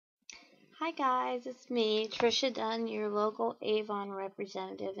Hi guys, it's me, Trisha Dunn, your local Avon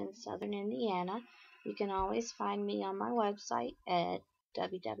representative in Southern Indiana. You can always find me on my website at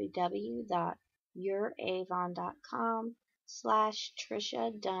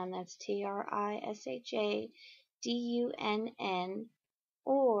www.youravon.com/Trisha Dunn. That's TRISHADUNN.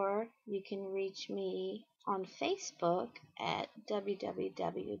 Or you can reach me on Facebook at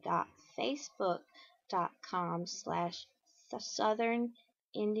www.facebook.com/Southern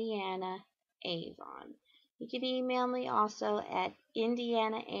Indiana Avon. You can email me also at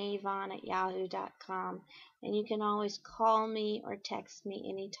indianaavon@yahoo.com, and you can always call me or text me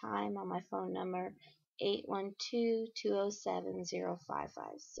anytime on my phone number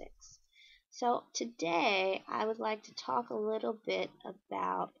 812-207-0556. So today I would like to talk a little bit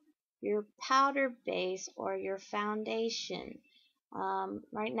about your powder base or your foundation.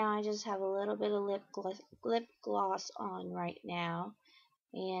 Right now I just have a little bit of lip gloss on right now.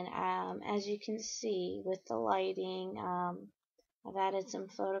 And as you can see with the lighting, I've added some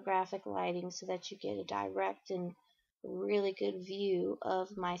photographic lighting so that you get a direct and really good view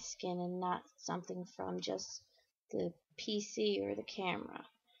of my skin and not something from just the PC or the camera.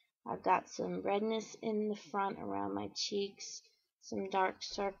 I've got some redness in the front around my cheeks, some dark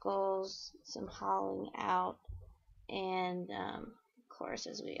circles, some hollowing out, and of course,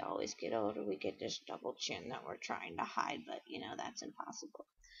 as we always get older, we get this double chin that we're trying to hide, but that's impossible.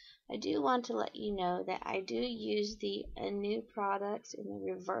 I do want to let you know that I do use the Anew products in the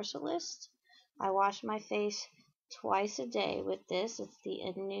Reversalist. I wash my face twice a day with this. It's the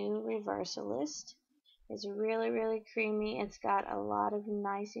Anew Reversalist. It's really creamy. It's got a lot of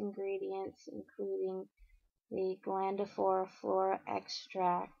nice ingredients, including the Glandiflora Flora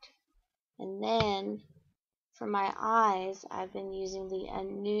extract. And then for my eyes, I've been using the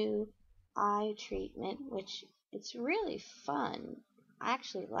Anew eye treatment, which it's really fun. I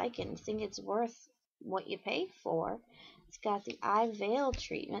actually like it and think it's worth what you pay for. It's got the eye veil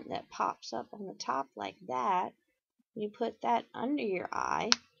treatment that pops up on the top like that. You put that under your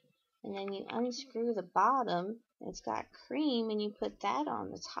eye, and then you unscrew the bottom. It's got cream, and you put that on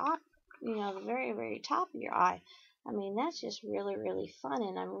the top, the very top of your eye. I mean, that's just really fun,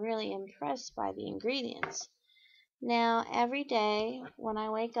 and I'm really impressed by the ingredients. Now, every day when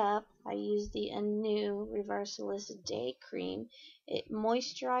I wake up, I use the Anew Reversalist Day Cream. It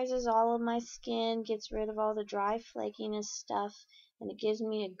moisturizes all of my skin, gets rid of all the dry flakiness stuff, and it gives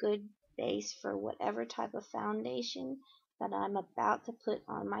me a good base for whatever type of foundation that I'm about to put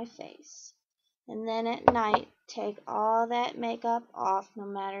on my face. And then at night, take all that makeup off, no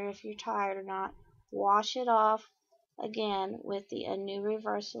matter if you're tired or not. Wash it off again with the Anew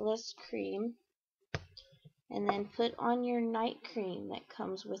Reversalist cream. And then put on your night cream that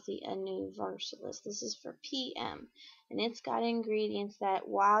comes with the Anew Reversalist. This is for PM, and it's got ingredients that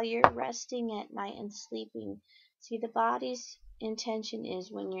while you're resting at night and sleeping, see, the body's intention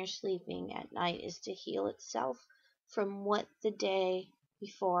is when you're sleeping at night is to heal itself from what the day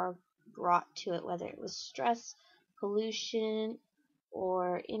before brought to it, whether it was stress, pollution,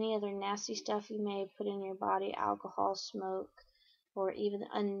 or any other nasty stuff you may have put in your body, alcohol, smoke, or even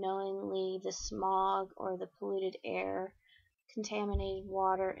unknowingly the smog or the polluted air, contaminated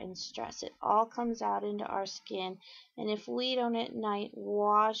water, and stress. It all comes out into our skin, and if we don't at night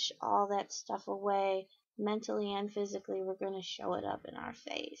wash all that stuff away, mentally and physically, we're going to show it up in our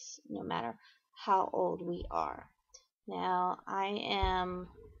face, no matter how old we are. Now, I am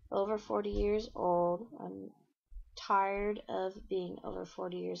over 40 years old. I'm tired of being over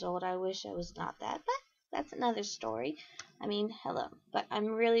 40 years old. I wish I was not that, but that's another story. I mean, hello. But I'm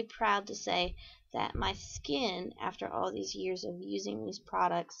really proud to say that my skin, after all these years of using these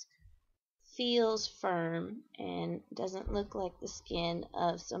products, feels firm and doesn't look like the skin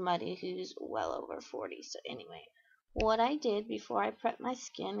of somebody who's well over 40. So anyway, what I did before I prepped my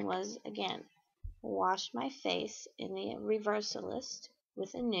skin was, again, wash my face in the Reversalist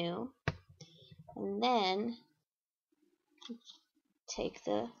with Anew, and then take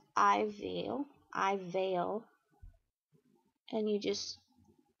the eye veil, and you just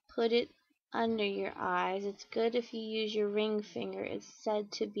put it under your eyes. It's good if you use your ring finger. It's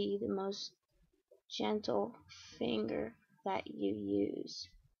said to be the most gentle finger that you use.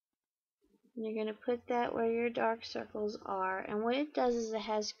 And you're going to put that where your dark circles are. And what it does is it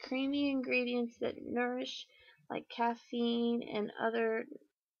has creamy ingredients that nourish, like caffeine and other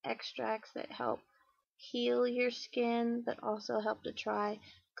extracts that help heal your skin, but also help to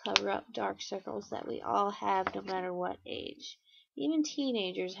cover up dark circles that we all have, no matter what age. Even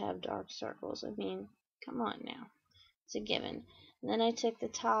teenagers have dark circles. I mean, come on now. It's a given. And then I took the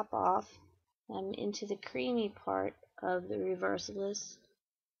top off. I'm into the creamy part of the Reversalist.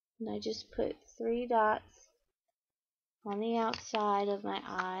 And I just put 3 dots on the outside of my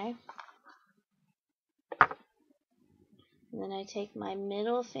eye. And then I take my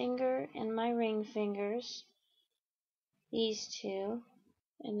middle finger and my ring fingers, these two,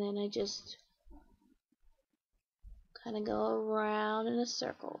 and then I just kind of go around in a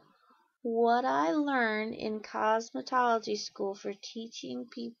circle. What I learned in cosmetology school for teaching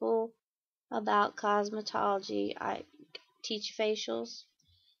people about cosmetology, I teach facials,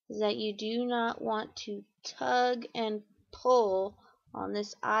 is that you do not want to tug and pull on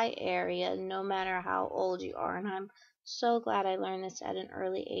this eye area no matter how old you are. And I'm so glad I learned this at an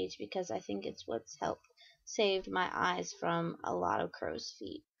early age, because I think it's what's helped saved my eyes from a lot of crow's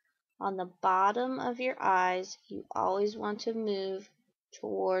feet. On the bottom of your eyes, you always want to move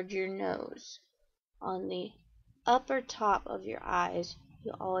toward your nose. On the upper top of your eyes,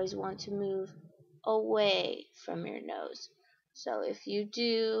 you always want to move away from your nose. So if you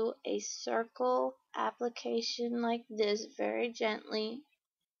do a circle application like this very gently,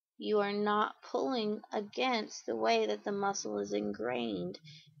 you are not pulling against the way that the muscle is ingrained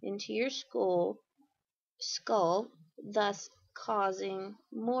into your skull, thus causing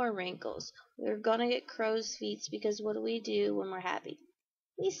more wrinkles. We're going to get crow's feet because what do we do when we're happy?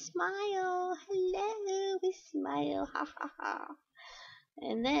 We smile. Hello, we smile. Ha ha ha.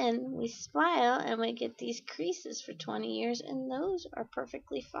 And then we smile and we get these creases for 20 years, and those are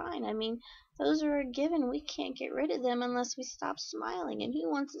perfectly fine. I mean, those are a given. We can't get rid of them unless we stop smiling. And who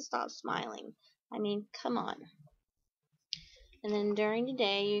wants to stop smiling? I mean, come on. And then during the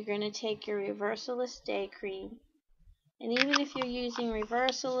day, you're going to take your Reversalist Day Cream. And even if you're using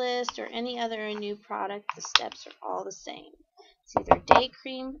Reversalist or any other Anew product, the steps are all the same. It's either day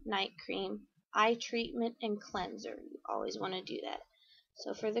cream, night cream, eye treatment, and cleanser. You always want to do that.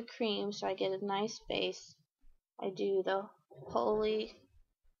 So for the cream, so I get a nice base, I do the Holy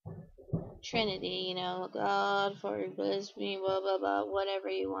Trinity, God forgives me, blah, blah, blah, whatever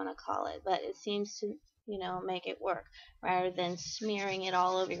you want to call it. But it seems to, make it work, rather than smearing it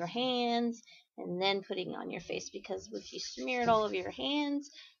all over your hands and then putting it on your face. Because if you smear it all over your hands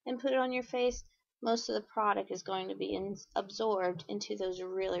and put it on your face, most of the product is going to be absorbed into those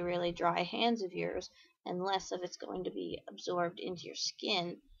really, really dry hands of yours, and less of it's going to be absorbed into your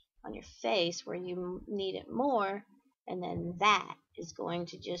skin on your face where you need it more, and then that is going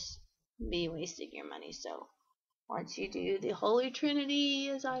to just be wasting your money. So once you do the Holy Trinity,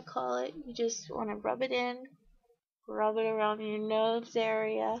 as I call it, you just want to rub it in, rub it around your nose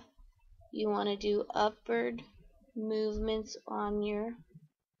area. You want to do upward movements on your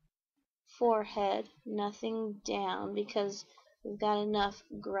forehead, nothing down, because we've got enough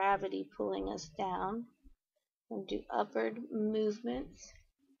gravity pulling us down. And do upward movements.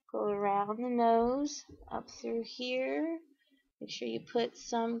 Go around the nose, up through here. Make sure you put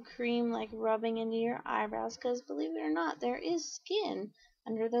some cream, like rubbing into your eyebrows, because believe it or not, there is skin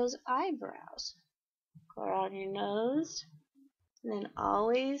under those eyebrows. Go around your nose, and then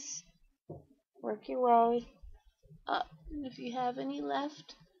always work your way up. If you have any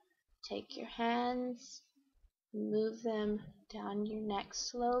left, take your hands, move them down your neck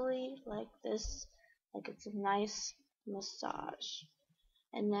slowly, like this, like it's a nice massage.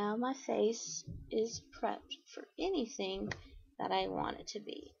 And now my face is prepped for anything that I want it to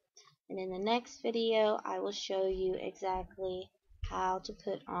be. And in the next video, I will show you exactly how to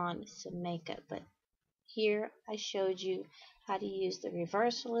put on some makeup. But here I showed you how to use the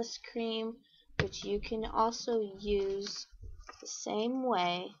Reversalist cream, which you can also use the same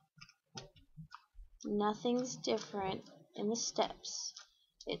way. Nothing's different in the steps.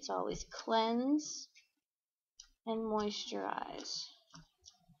 It's always cleanse and moisturize.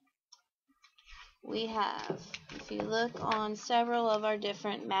 We have, if you look on several of our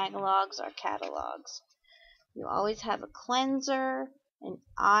different magalogs, our catalogs, you always have a cleanser, an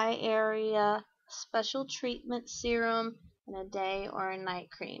eye area, special treatment serum, and a day or a night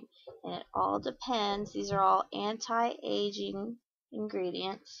cream. And it all depends. These are all anti-aging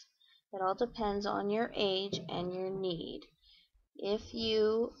ingredients. It all depends on your age and your need. If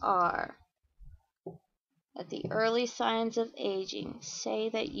you are at the early signs of aging, say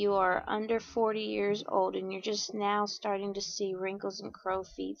that you are under 40 years old and you're just now starting to see wrinkles and crow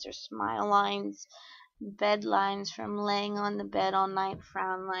feet or smile lines, bed lines from laying on the bed all night,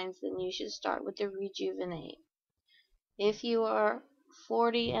 frown lines, then you should start with the Rejuvenate. If you are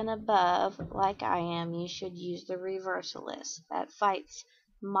 40 and above, like I am, you should use the Reversalist. That fights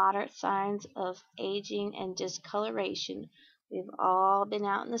moderate signs of aging and discoloration. We've all been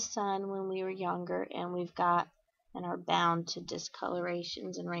out in the sun when we were younger, and we've got and are bound to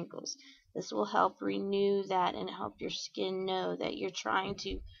discolorations and wrinkles. This will help renew that and help your skin know that you're trying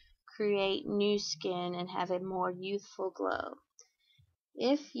to create new skin and have a more youthful glow.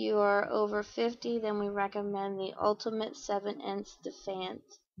 If you are over 50, then we recommend the Ultimate 7-Inch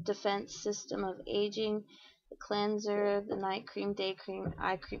Defense System of Aging, the cleanser, the night cream, day cream,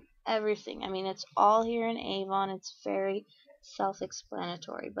 eye cream, everything. I mean, it's all here in Avon. It's very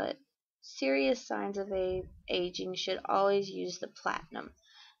self-explanatory, but serious signs of aging should always use the platinum.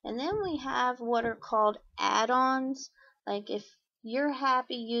 And then we have what are called add-ons. Like if you're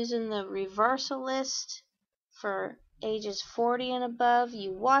happy using the Reversalist for ages 40 and above,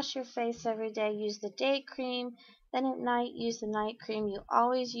 you wash your face every day, use the day cream, then at night use the night cream. You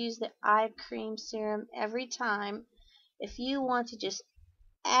always use the eye cream serum every time. If you want to just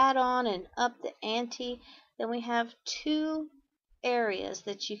add on and up the ante, then we have two areas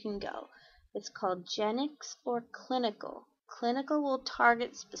that you can go. It's called Genix or Clinical. Clinical will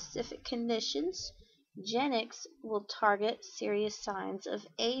target specific conditions. Genix will target serious signs of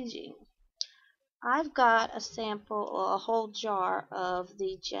aging. I've got a sample or a whole jar of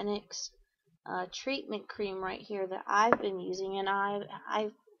the Genix treatment cream right here that I've been using, and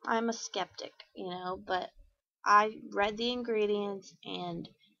I'm a skeptic, but I read the ingredients and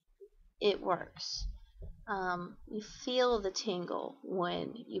it works. You feel the tingle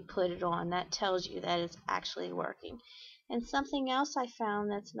when you put it on. That tells you that it's actually working. And something else I found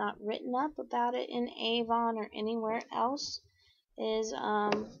that's not written up about it in Avon or anywhere else is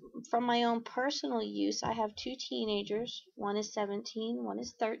from my own personal use. I have two teenagers. One is 17, one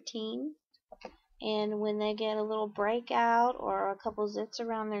is 13. And when they get a little breakout or a couple zits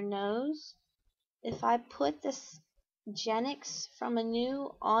around their nose, if I put this Genix from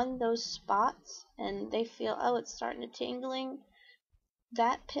Anew on those spots and they feel, oh, it's starting to tingling,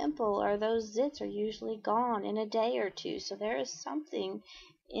 that pimple or those zits are usually gone in a day or two. So there is something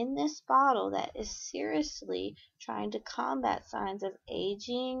in this bottle that is seriously trying to combat signs of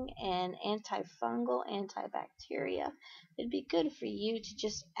aging and antifungal, antibacteria. It'd be good for you to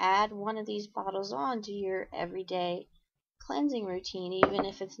just add one of these bottles on to your everyday cleansing routine, even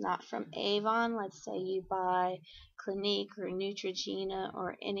if it's not from Avon. Let's say you buy Clinique or Neutrogena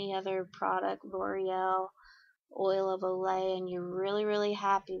or any other product, L'Oreal, Oil of Olay, and you're really, really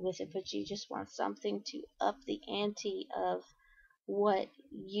happy with it, but you just want something to up the ante of what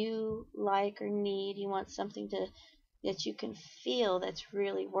you like or need. You want something that you can feel that's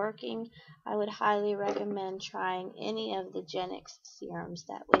really working. I would highly recommend trying any of the Genix serums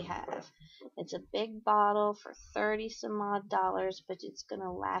that we have. It's a big bottle for 30 some odd dollars, but it's going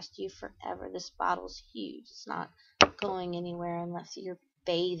to last you forever. This bottle's huge. It's not going anywhere unless you're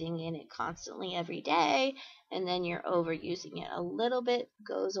bathing in it constantly every day and then you're overusing it. A little bit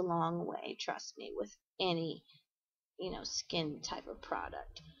goes a long way, trust me, with any skin type of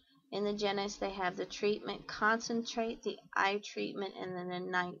product. In the Genix, they have the treatment concentrate, the eye treatment, and then the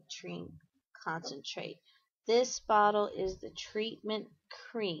night cream concentrate. This bottle is the treatment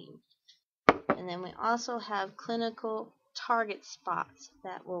cream. And then we also have clinical target spots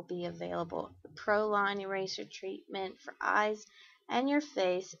that will be available. The Pro Line Eraser treatment for eyes and your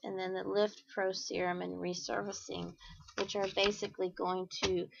face, and then the Lift Pro Serum and Resurfacing, which are basically going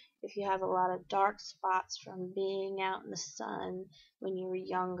to, if you have a lot of dark spots from being out in the sun when you were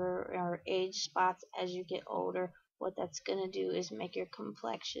younger, or age spots as you get older, what that's going to do is make your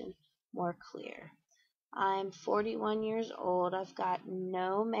complexion more clear. I'm 41 years old. I've got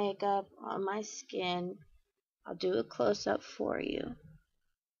no makeup on my skin. I'll do a close-up for you.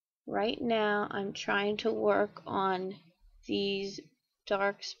 Right now, I'm trying to work on these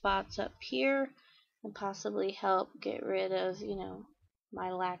dark spots up here and possibly help get rid of,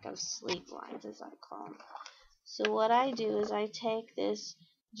 my lack of sleep lines, as I call them. So what I do is I take this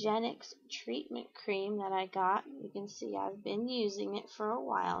Genix treatment cream that I got. You can see I've been using it for a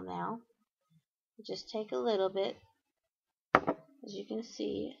while now. Just take a little bit. As you can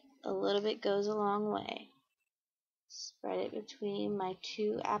see, a little bit goes a long way. Spread it between my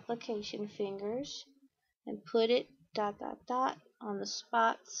two application fingers and put it dot dot dot on the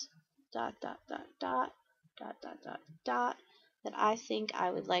spots dot dot dot dot dot dot dot dot that I think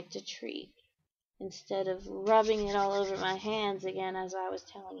I would like to treat, instead of rubbing it all over my hands again, as I was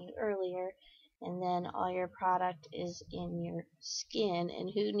telling you earlier, and then all your product is in your skin, and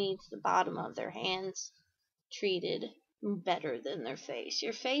who needs the bottom of their hands treated better than their face?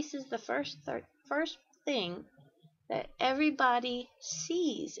 Your face is the first thing that everybody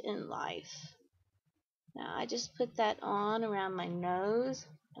sees in life. Now I just put that on around my nose,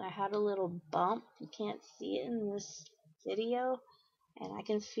 and I had a little bump. You can't see it in this video, and I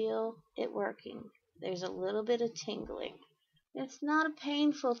can feel it working. There's a little bit of tingling. It's not a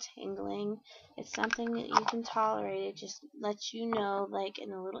painful tingling. It's something that you can tolerate. It just lets you know, like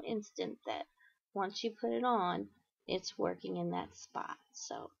in a little instant, that once you put it on, it's working in that spot.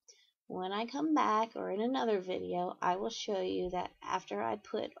 So when I come back or in another video, I will show you that after I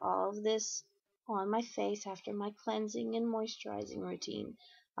put all of this on my face, after my cleansing and moisturizing routine,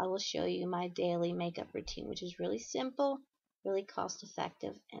 I will show you my daily makeup routine, which is really simple, really cost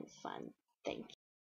effective, and fun. Thank you.